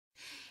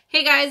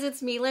Hey guys,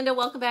 it's me, Linda.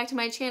 Welcome back to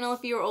my channel.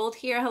 If you are old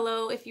here,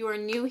 hello. If you are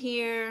new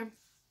here,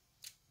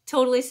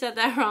 totally said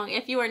that wrong.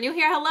 If you are new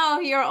here, hello.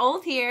 If you are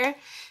old here,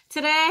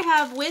 today I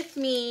have with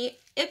me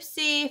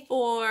Ipsy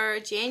for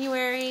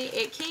January.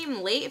 It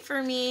came late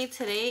for me.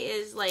 Today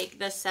is like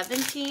the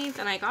 17th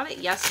and I got it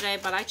yesterday,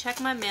 but I checked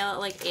my mail at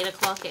like 8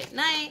 o'clock at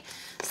night.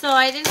 So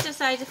I didn't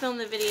decide to film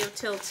the video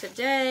till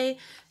today.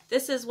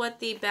 This is what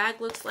the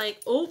bag looks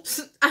like.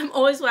 Oops, I'm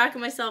always whacking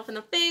myself in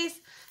the face.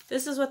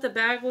 This is what the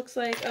bag looks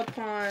like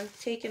upon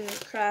taking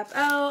the crap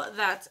out.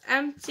 That's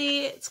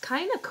empty. It's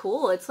kind of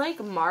cool. It's like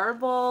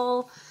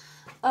marble.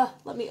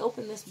 Let me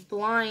open this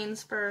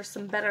blinds for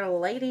some better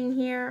lighting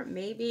here.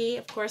 Maybe.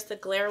 Of course, the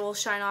glare will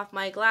shine off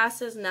my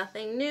glasses.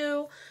 Nothing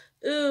new.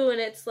 Ooh, and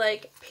it's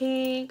like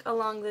pink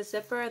along the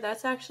zipper.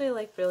 That's actually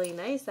like really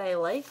nice. I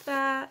like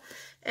that.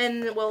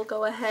 And we'll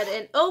go ahead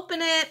and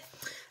open it.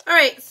 All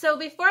right, so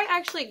before I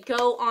actually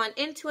go on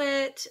into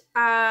it,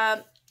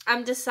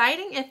 I'm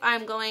deciding if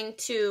I'm going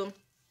to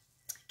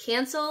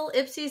cancel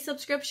Ipsy's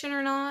subscription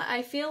or not.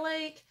 I feel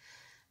like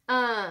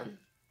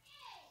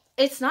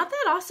it's not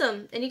that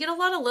awesome. And you get a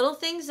lot of little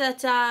things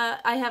that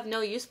I have no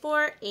use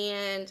for.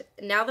 And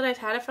now that I've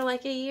had it for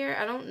like a year,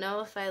 I don't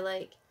know if I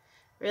like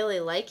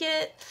really like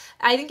it.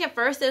 I think at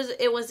first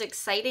it was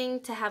exciting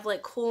to have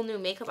like cool new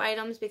makeup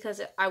items because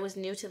I was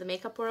new to the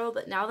makeup world.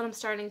 But now that I'm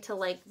starting to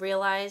like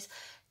realize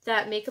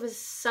that makeup is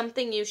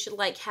something you should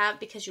like have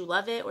because you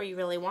love it or you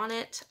really want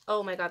it.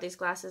 Oh my god, these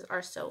glasses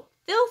are so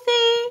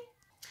filthy.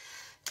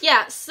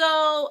 Yeah,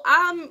 so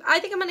I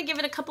think I'm going to give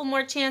it a couple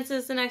more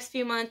chances the next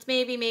few months.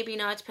 Maybe, maybe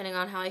not, depending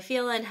on how I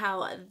feel and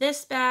how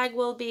this bag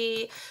will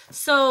be.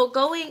 So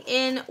going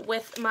in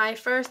with my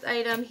first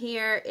item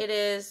here, it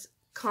is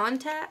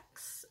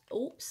contacts.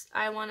 Oops,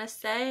 I want to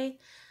say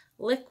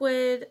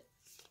liquid.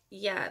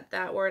 Yeah,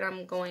 that word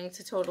I'm going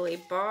to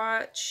totally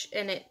botch.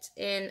 And it's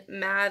in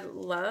Mad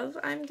Love,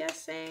 I'm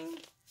guessing.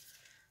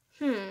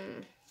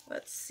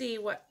 Let's see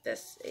what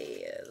this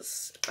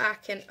is. If I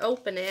can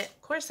open it.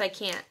 Of course I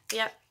can't.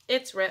 Yep,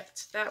 it's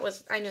ripped.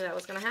 I knew that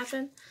was going to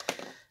happen.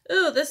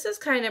 Ooh, this is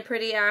kind of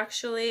pretty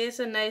actually. It's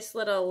a nice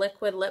little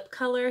liquid lip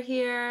color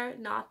here.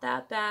 Not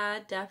that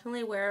bad.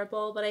 Definitely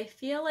wearable. But I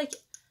feel like,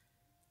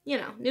 you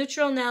know,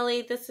 neutral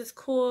Nelly. This is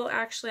cool.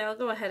 Actually, I'll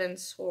go ahead and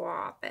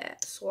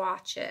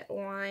swatch it.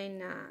 Why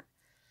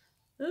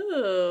not?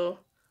 Ooh,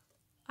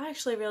 I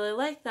actually really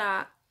like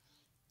that.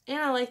 And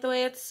I like the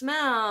way it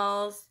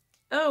smells.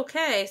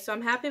 Okay, so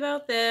I'm happy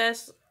about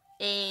this.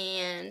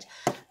 And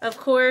of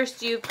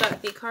course, you've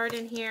got the card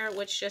in here,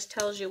 which just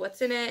tells you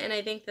what's in it. And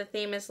I think the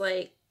theme is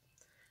like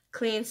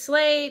clean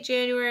slate,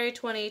 January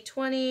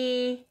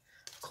 2020.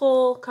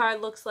 Cool.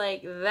 Card looks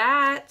like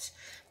that.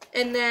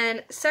 And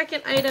then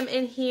second item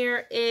in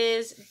here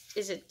is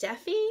it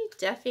Defi?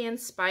 Defi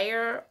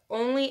Inspire,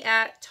 only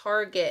at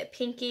Target.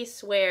 Pinky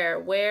Swear,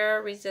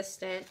 wear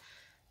resistant.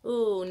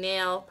 Ooh,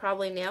 nail,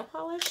 probably nail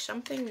polish,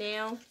 something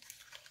nail.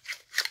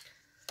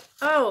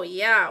 Oh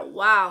yeah,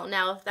 wow.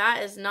 Now if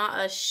that is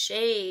not a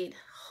shade,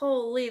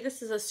 holy,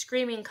 this is a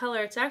screaming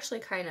color. It's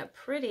actually kind of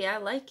pretty. I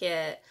like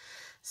it.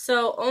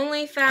 So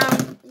only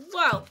found,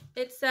 whoa,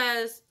 it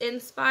says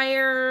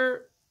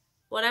Inspire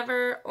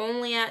whatever,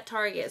 only at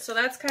Target. So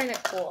that's kind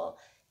of cool.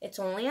 It's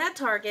only at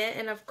Target.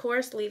 And of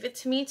course, leave it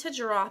to me to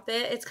drop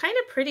it. It's kind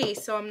of pretty,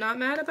 so I'm not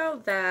mad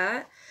about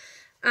that.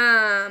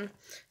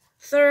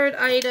 Third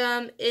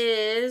item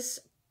is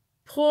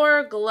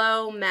Pore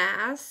Glow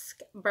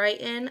Mask.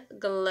 Brighten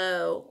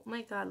Glow. Oh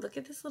my god, look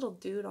at this little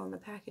dude on the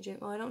packaging.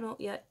 Oh, I don't know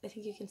yet. I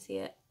think you can see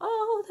it.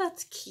 Oh,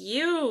 that's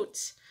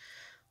cute.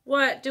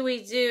 What do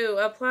we do?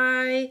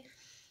 Apply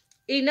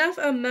enough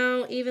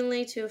amount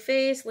evenly to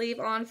face, leave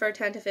on for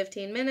 10 to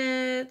 15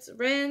 minutes,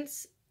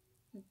 rinse,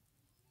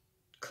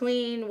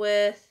 clean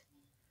with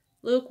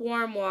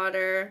lukewarm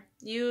water,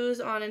 use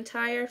on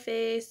entire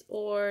face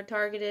or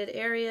targeted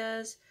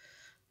areas.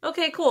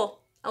 Okay, cool.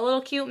 A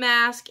little cute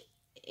mask,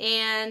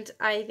 and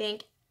I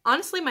think,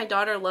 honestly, my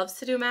daughter loves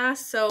to do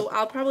masks, so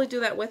I'll probably do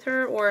that with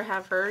her or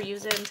have her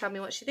use it and tell me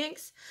what she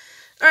thinks.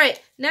 All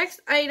right, next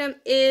item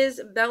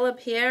is Bella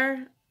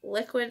Pierre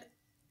Liquid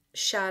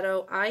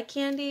Shadow Eye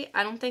Candy.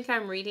 I don't think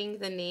I'm reading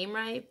the name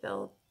right.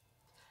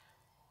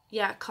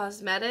 Yeah,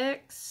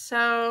 cosmetics.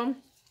 So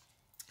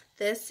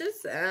this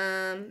is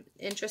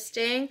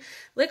interesting.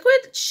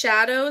 Liquid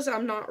shadows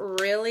I'm not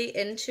really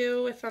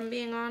into, if I'm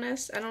being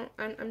honest.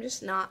 I'm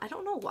just not. I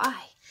don't know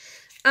why.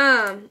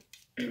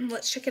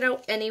 Let's check it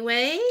out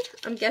anyway.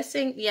 I'm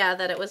guessing, yeah,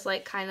 that it was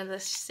like kind of the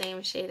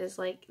same shade as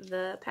like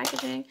the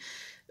packaging.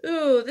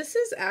 Ooh, this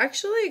is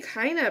actually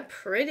kind of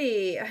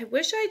pretty. I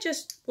wish I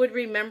just would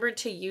remember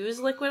to use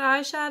liquid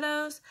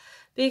eyeshadows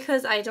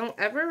because I don't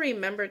ever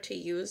remember to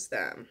use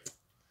them.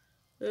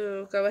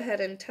 Ooh, go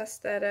ahead and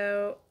test that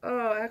out.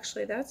 Oh,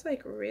 actually, that's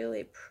like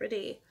really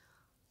pretty.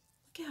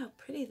 Look at how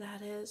pretty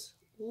that is.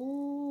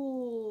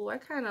 Ooh, I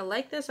kind of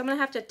like this. I'm going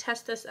to have to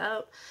test this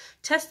out.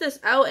 Test this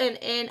out in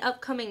an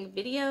upcoming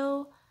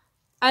video.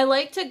 I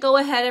like to go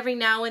ahead every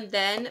now and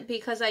then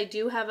because I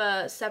do have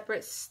a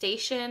separate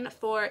station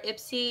for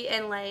Ipsy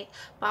and like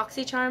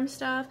BoxyCharm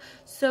stuff.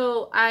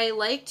 So I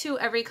like to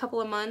every couple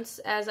of months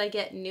as I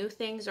get new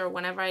things or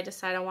whenever I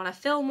decide I want to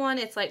film one,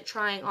 it's like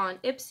trying on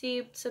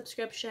Ipsy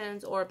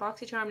subscriptions or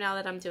BoxyCharm now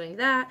that I'm doing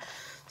that.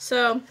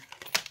 So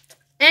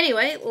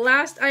anyway,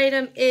 last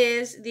item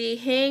is the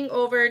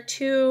Hangover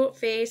 2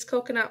 Face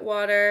Coconut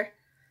Water.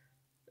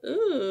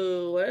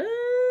 Ooh, what?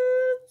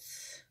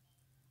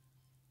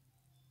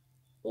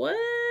 What?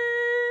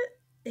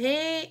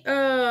 Hey,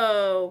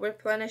 oh,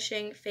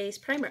 replenishing face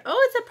primer.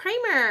 Oh, it's a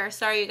primer.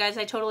 Sorry, you guys,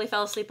 I totally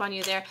fell asleep on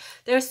you there.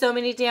 There's so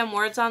many damn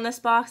words on this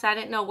box. I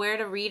didn't know where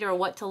to read or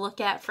what to look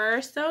at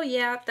first. So,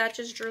 yeah, that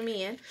just drew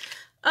me in.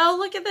 Oh,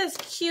 look at this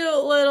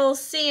cute little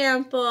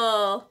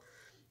sample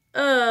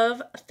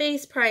of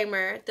face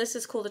primer. This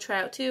is cool to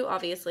try out, too.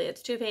 Obviously,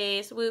 it's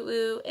toothpaste,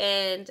 woo-woo,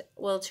 and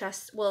we'll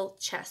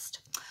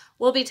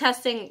be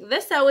testing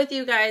this out with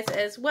you guys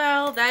as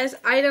well. That is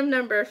item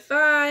number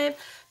 5.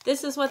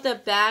 This is what the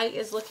bag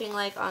is looking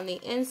like on the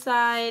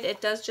inside.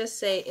 It does just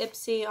say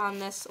Ipsy on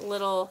this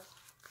little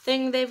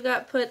thing they've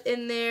got put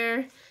in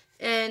there.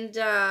 And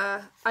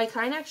I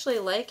kind of actually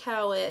like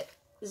how it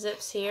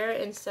zips here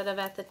instead of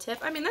at the tip.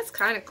 I mean, that's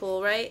kind of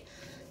cool, right?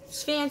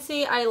 It's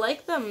fancy. I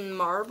like the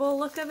marble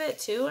look of it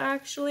too,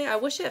 actually. I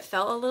wish it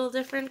felt a little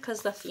different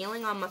because the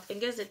feeling on my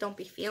fingers, it don't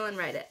be feeling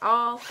right at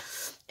all.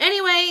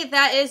 Anyway,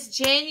 that is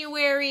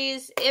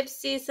January's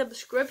Ipsy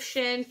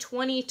subscription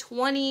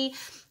 2020.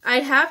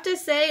 I'd have to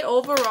say,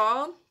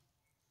 overall,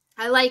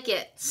 I like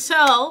it.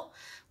 So,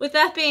 with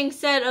that being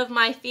said of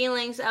my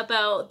feelings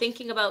about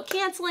thinking about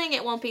canceling,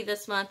 it won't be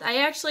this month. I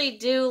actually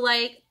do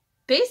like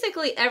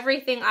basically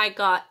everything I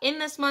got in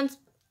this month's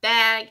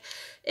bag,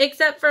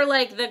 except for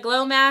like the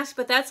glow mask,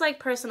 but that's like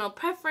personal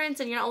preference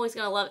and you're not always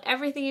going to love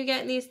everything you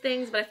get in these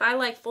things. But if I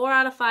like 4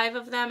 out of 5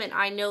 of them and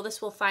I know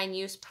this will find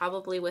use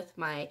probably with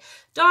my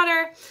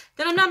daughter,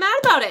 then I'm not mad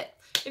about it.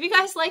 If you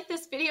guys like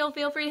this video,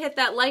 feel free to hit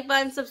that like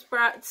button,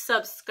 subscribe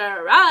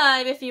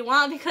if you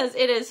want, because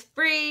it is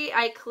free.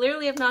 I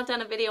clearly have not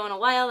done a video in a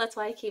while. That's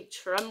why I keep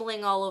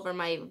trembling all over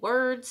my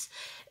words.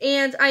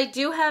 And I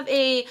do have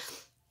a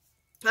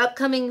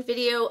upcoming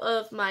video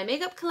of my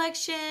makeup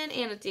collection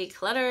and a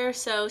declutter,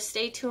 so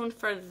stay tuned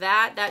for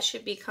that. That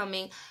should be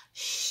coming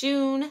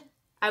soon.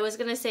 I was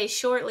going to say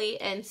shortly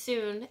and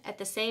soon at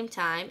the same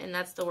time, and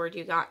that's the word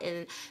you got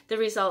in the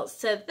results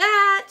to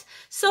that.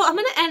 So I'm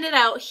going to end it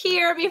out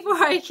here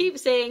before I keep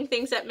saying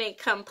things that make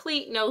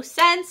complete no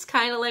sense,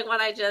 kind of like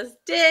what I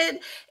just did.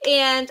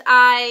 And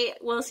I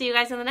will see you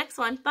guys in the next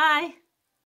one. Bye!